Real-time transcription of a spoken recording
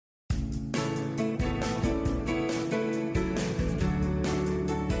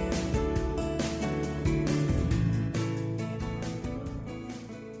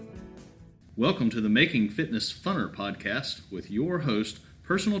Welcome to the Making Fitness Funner podcast with your host,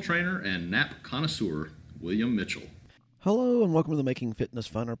 personal trainer and nap connoisseur, William Mitchell. Hello and welcome to the Making Fitness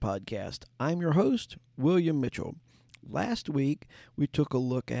Funner podcast. I'm your host, William Mitchell. Last week, we took a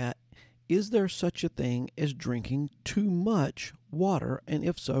look at, is there such a thing as drinking too much water? And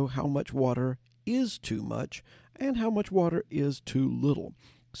if so, how much water is too much and how much water is too little?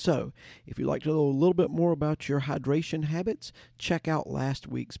 So, if you'd like to know a little bit more about your hydration habits, check out last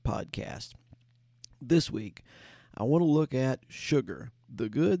week's podcast. This week, I want to look at sugar, the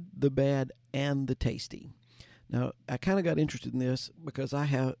good, the bad, and the tasty. Now, I kind of got interested in this because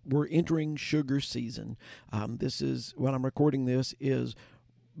we're entering sugar season. This is, when I'm recording this, is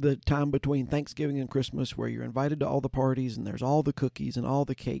the time between Thanksgiving and Christmas where you're invited to all the parties and there's all the cookies and all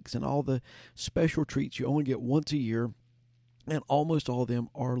the cakes and all the special treats you only get once a year. And almost all of them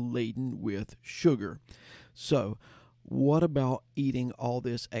are laden with sugar. So, what about eating all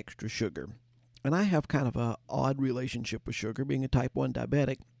this extra sugar? And I have kind of an odd relationship with sugar, being a type 1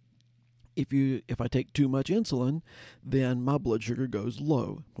 diabetic. If I take too much insulin, then my blood sugar goes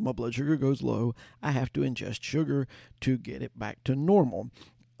low. When my blood sugar goes low, I have to ingest sugar to get it back to normal.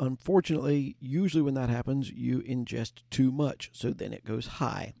 Unfortunately, usually when that happens, you ingest too much, so then it goes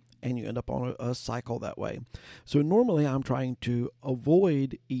high. And you end up on a cycle that way. So normally I'm trying to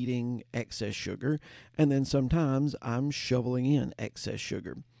avoid eating excess sugar, and then sometimes I'm shoveling in excess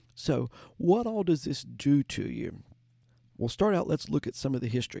sugar. So what all does this do to you? We'll start out, let's look at some of the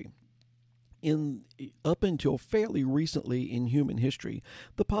history. Up until fairly recently in human history,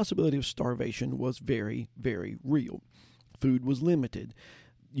 the possibility of starvation was very, very real. Food was limited.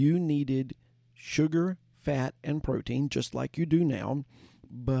 You needed sugar, fat, and protein, just like you do now.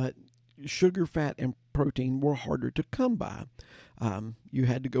 But sugar, fat, and protein were harder to come by. You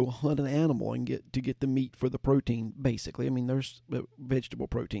had to go hunt an animal and get the meat for the protein, basically. I mean, there's vegetable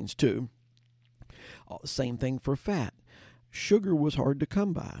proteins too. Same thing for fat. Sugar was hard to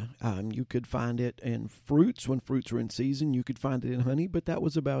come by. You could find it in fruits when fruits were in season. You could find it in honey, but that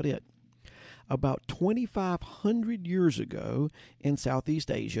was about it. About 2,500 years ago in Southeast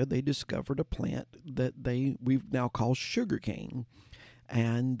Asia, they discovered a plant that we've now called sugarcane.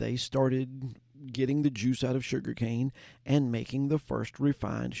 And they started getting the juice out of sugarcane and making the first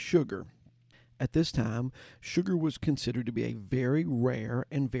refined sugar. At this time, sugar was considered to be a very rare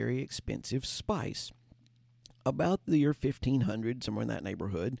and very expensive spice. About the year 1500, somewhere in that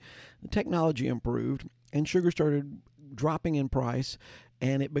neighborhood, the technology improved and sugar started dropping in price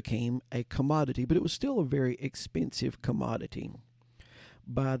and it became a commodity, but it was still a very expensive commodity.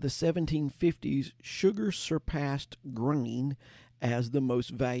 By the 1750s, sugar surpassed grain as the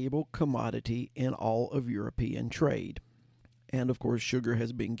most valuable commodity in all of European trade. And of course, sugar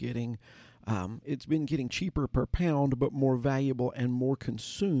has been getting cheaper per pound, but more valuable and more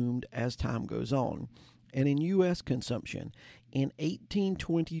consumed as time goes on. And in U.S. consumption, in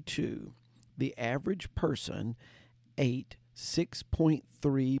 1822, the average person ate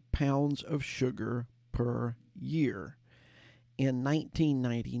 6.3 pounds of sugar per year. In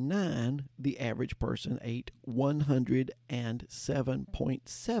 1999, the average person ate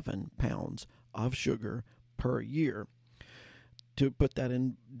 107.7 pounds of sugar per year. To put that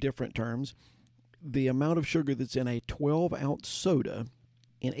in different terms, the amount of sugar that's in a 12-ounce soda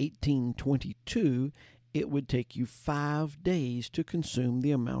in 1822, it would take you 5 days to consume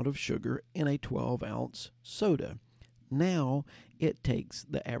the amount of sugar in a 12-ounce soda. Now, it takes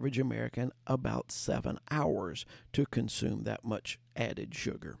the average American about 7 hours to consume that much added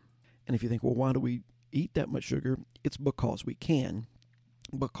sugar. And if you think, well, why do we eat that much sugar? It's because we can.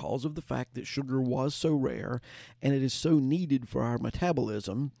 Because of the fact that sugar was so rare and it is so needed for our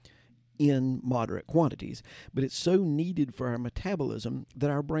metabolism in moderate quantities. But it's so needed for our metabolism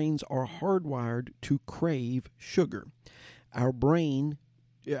that our brains are hardwired to crave sugar. Our brains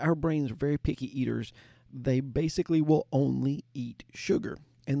are very picky eaters. They basically will only eat sugar,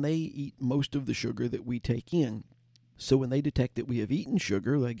 and they eat most of the sugar that we take in. So when they detect that we have eaten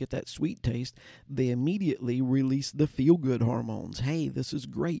sugar, they get that sweet taste, they immediately release the feel-good hormones. Hey, this is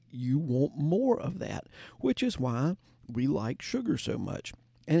great. You want more of that, which is why we like sugar so much.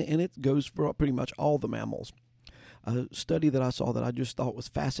 And it goes for pretty much all the mammals. A study that I saw that I just thought was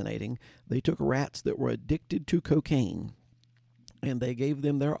fascinating, they took rats that were addicted to cocaine, and they gave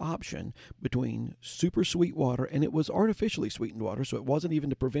them their option between super sweet water, and it was artificially sweetened water, so it wasn't even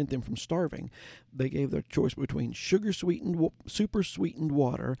to prevent them from starving. They gave their choice between super sweetened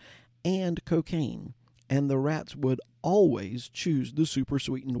water and cocaine. And the rats would always choose the super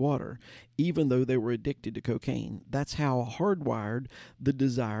sweetened water, even though they were addicted to cocaine. That's how hardwired the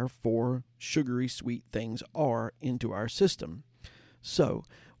desire for sugary sweet things are into our system. So,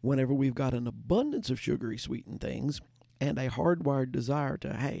 Whenever we've got an abundance of sugary sweetened things and a hardwired desire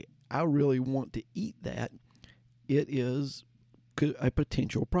to, hey, I really want to eat that, it is a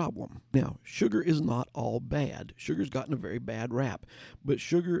potential problem. Now, sugar is not all bad. Sugar's gotten a very bad rap, but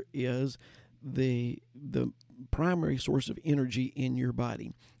sugar is the primary source of energy in your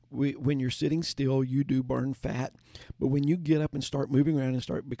body. When you're sitting still, you do burn fat, but when you get up and start moving around and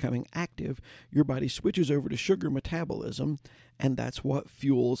start becoming active, your body switches over to sugar metabolism, and that's what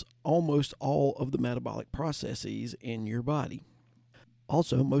fuels almost all of the metabolic processes in your body.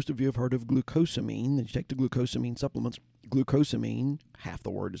 Also, most of you have heard of glucosamine. You take the glucosamine supplements. Glucosamine, half the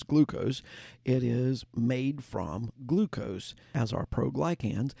word is glucose. It is made from glucose, as are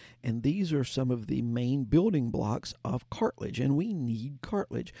proglycans, and these are some of the main building blocks of cartilage, and we need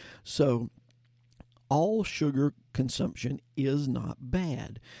cartilage. So all sugar consumption is not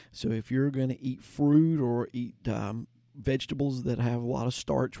bad. So if you're going to eat fruit or eat vegetables that have a lot of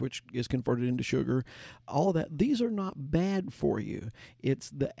starch, which is converted into sugar, all that, these are not bad for you. It's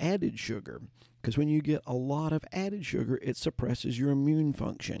the added sugar, because when you get a lot of added sugar, it suppresses your immune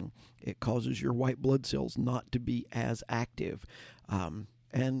function. It causes your white blood cells not to be as active.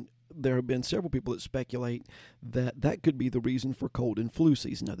 And there have been several people that speculate that that could be the reason for cold and flu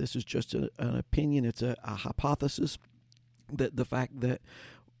season. Now, this is just an opinion. It's a hypothesis that the fact that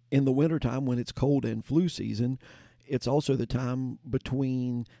in the wintertime when it's cold and flu season, it's also the time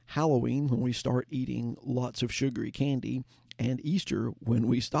between Halloween, when we start eating lots of sugary candy, and Easter, when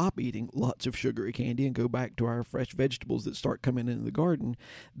we stop eating lots of sugary candy and go back to our fresh vegetables that start coming into the garden.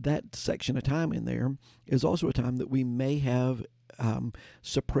 That section of time in there is also a time that we may have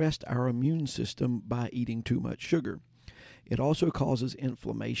suppressed our immune system by eating too much sugar. It also causes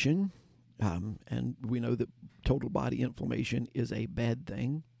inflammation, and we know that total body inflammation is a bad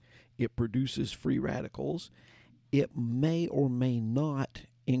thing. It produces free radicals. It may or may not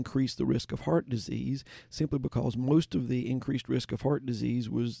increase the risk of heart disease, simply because most of the increased risk of heart disease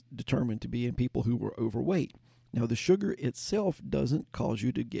was determined to be in people who were overweight. Now, the sugar itself doesn't cause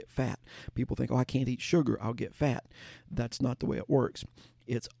you to get fat. People think, oh, I can't eat sugar, I'll get fat. That's not the way it works.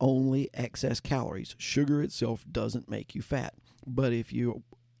 It's only excess calories. Sugar itself doesn't make you fat. But if you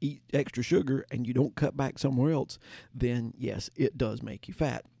eat extra sugar and you don't cut back somewhere else, then yes, it does make you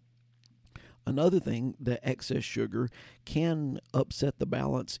fat. Another thing, that excess sugar can upset the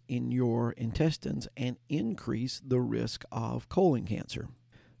balance in your intestines and increase the risk of colon cancer.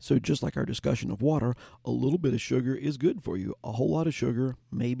 So just like our discussion of water, a little bit of sugar is good for you. A whole lot of sugar,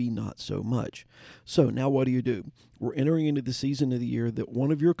 maybe not so much. So now what do? We're entering into the season of the year that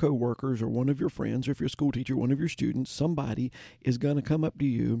one of your coworkers or one of your friends, or if you're a school teacher, one of your students, somebody is going to come up to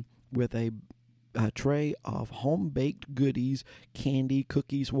you with a tray of home-baked goodies, candy,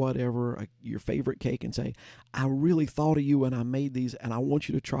 cookies, whatever, your favorite cake, and say, I really thought of you when I made these, and I want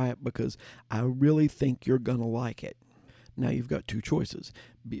you to try it because I really think you're going to like it. Now you've got two choices.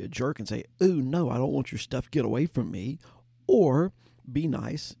 Be a jerk and say, ooh, no, I don't want your stuff, get away from me. Or be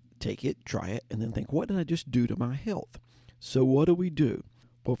nice, take it, try it, and then think, what did I just do to my health? So what do?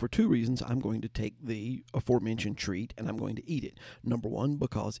 Well, for two reasons, I'm going to take the aforementioned treat and I'm going to eat it. Number one,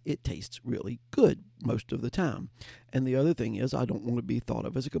 because it tastes really good most of the time. And the other thing is, I don't want to be thought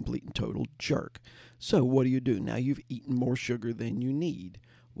of as a complete and total jerk. So what do? Now you've eaten more sugar than you need.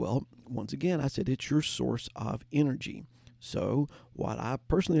 Well, once again, I said it's your source of energy. So what I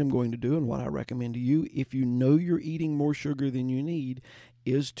personally am going to do, and what I recommend to you, if you know you're eating more sugar than you need,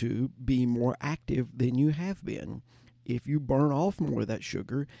 is to be more active than you have been. If you burn off more of that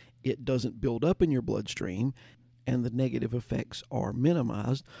sugar, it doesn't build up in your bloodstream, and the negative effects are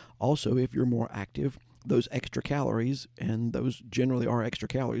minimized. Also, if you're more active, those extra calories, and those generally are extra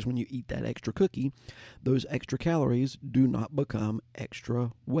calories when you eat that extra cookie, those extra calories do not become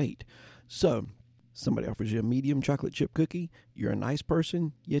extra weight. So, somebody offers you a medium chocolate chip cookie, you're a nice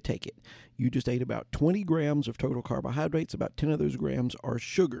person, you take it. You just ate about 20 grams of total carbohydrates, about 10 of those grams are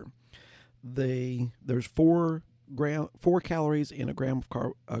sugar. There's 4 calories in a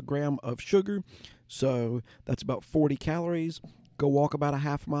gram of sugar, so that's about 40 calories. Go walk about a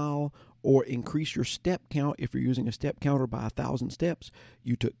half mile, or increase your step count. If you're using a step counter, by 1,000 steps.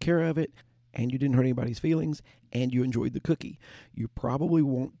 You took care of it, and you didn't hurt anybody's feelings, and you enjoyed the cookie. You probably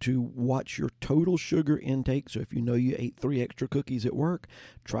want to watch your total sugar intake. So if you know you ate 3 extra cookies at work,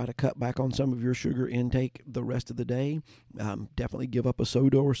 try to cut back on some of your sugar intake the rest of the day. Definitely give up a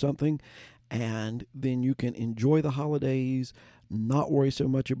soda or something, and then you can enjoy the holidays, not worry so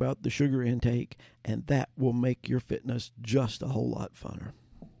much about the sugar intake, and that will make your fitness just a whole lot funner.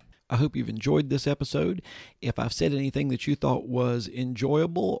 I hope you've enjoyed this episode. If I've said anything that you thought was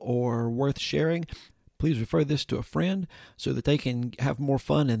enjoyable or worth sharing, Please refer this to a friend so that they can have more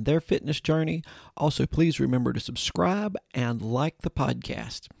fun in their fitness journey. Also, please remember to subscribe and like the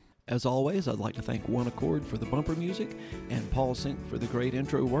podcast. As always, I'd like to thank One Accord for the bumper music and Paul Sink for the great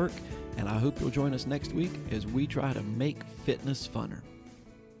intro work. And I hope you'll join us next week as we try to make fitness funner.